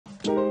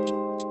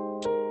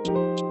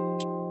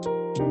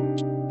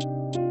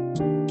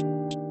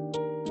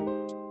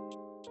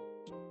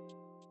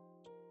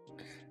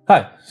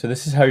Hi, so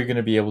this is how you're going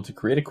to be able to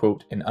create a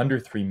quote in under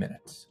 3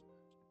 minutes.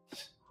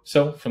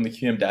 So from the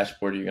QM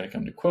dashboard, you're going to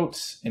come to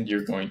quotes and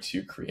you're going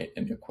to create a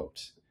new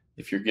quote.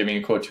 If you're giving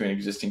a quote to an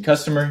existing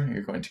customer,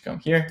 you're going to come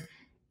here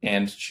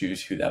and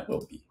choose who that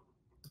will be.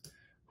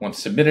 Once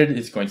submitted,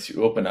 it's going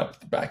to open up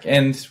the back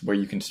end where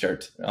you can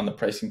start on the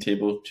pricing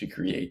table to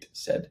create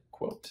said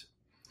quote.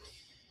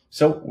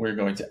 So we're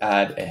going to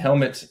add a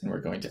helmet and we're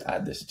going to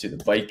add this to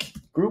the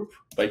biking group,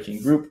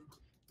 and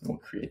we'll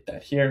create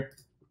that here.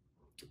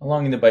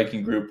 Along in the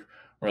biking group,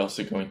 we're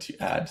also going to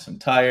add some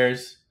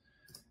tires.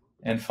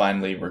 And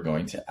finally, we're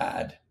going to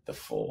add the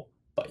full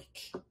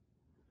bike.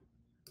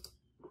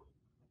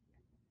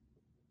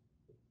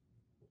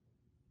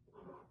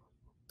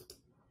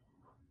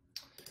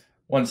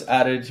 Once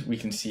added, we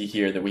can see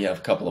here that we have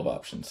a couple of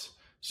options.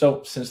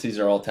 So since these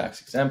are all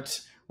tax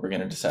exempt, we're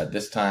going to decide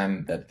this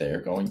time that they're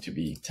going to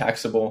be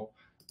taxable.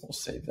 We'll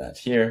save that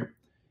here.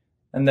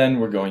 And then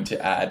we're going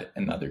to add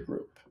another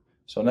group.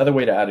 So another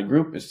way to add a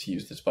group is to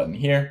use this button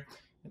here.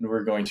 And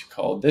we're going to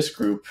call this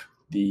group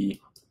the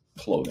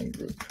clothing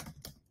group.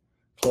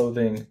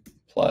 Clothing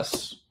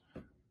plus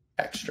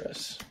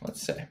extras,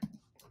 let's say.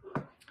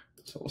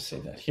 So we'll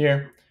save that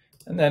here.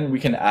 And then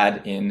we can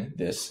add in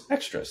this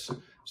extras.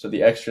 So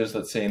the extras,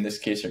 let's say in this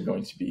case, are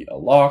going to be a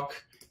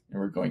lock, and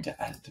we're going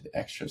to add it to the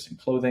extras in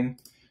clothing.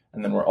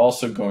 And then we're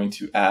also going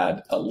to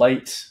add a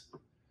light.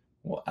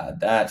 We'll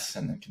add that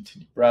and then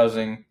continue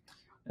browsing.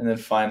 And then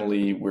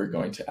finally, we're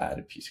going to add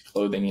a piece of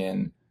clothing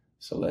in.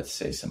 So let's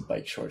say some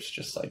bike shorts,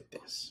 just like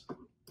this.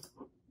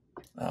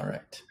 All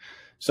right.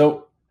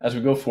 So as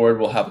we go forward,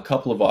 we'll have a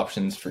couple of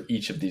options for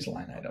each of these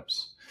line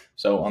items.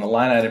 So on the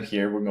line item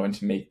here, we're going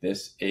to make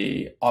this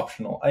an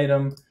optional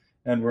item,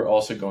 and we're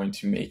also going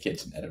to make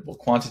it an editable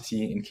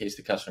quantity in case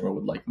the customer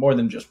would like more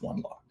than just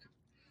one lock.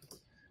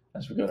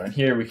 As we go down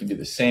here, we can do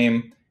the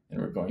same,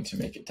 and we're going to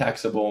make it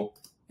taxable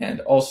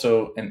and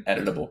also an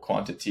editable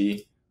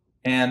quantity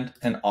and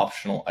an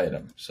optional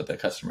item. So the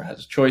customer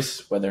has a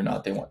choice whether or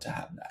not they want to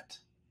have that.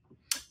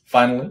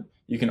 Finally,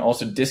 you can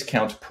also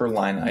discount per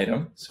line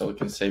item. So we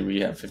can say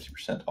we have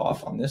 50%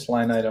 off on this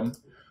line item,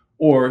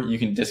 or you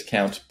can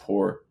discount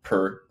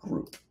per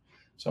group.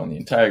 So on the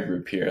entire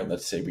group here,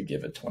 let's say we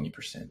give a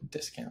 20%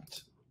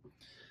 discount.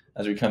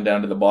 As we come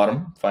down to the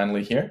bottom,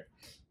 finally here,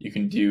 you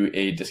can do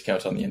a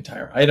discount on the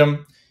entire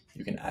item.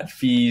 You can add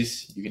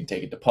fees, you can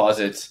take a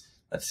deposit.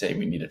 Let's say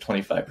we need a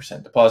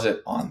 25%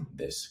 deposit on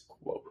this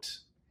quote.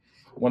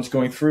 Once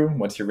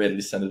you're ready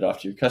to send it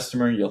off to your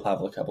customer, you'll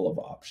have a couple of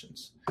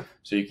options.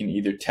 So you can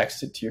either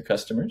text it to your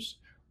customers,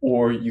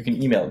 or you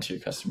can email it to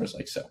your customers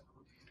like so.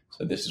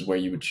 So this is where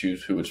you would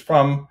choose who it's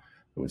from,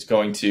 who it's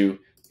going to,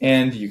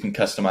 and you can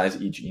customize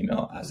each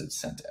email as it's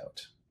sent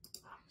out.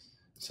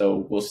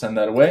 So we'll send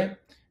that away,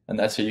 and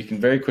that's how you can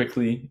very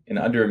quickly, in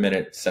under a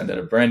minute, send out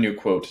a brand new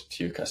quote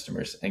to your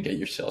customers and get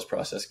your sales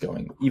process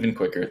going even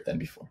quicker than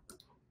before.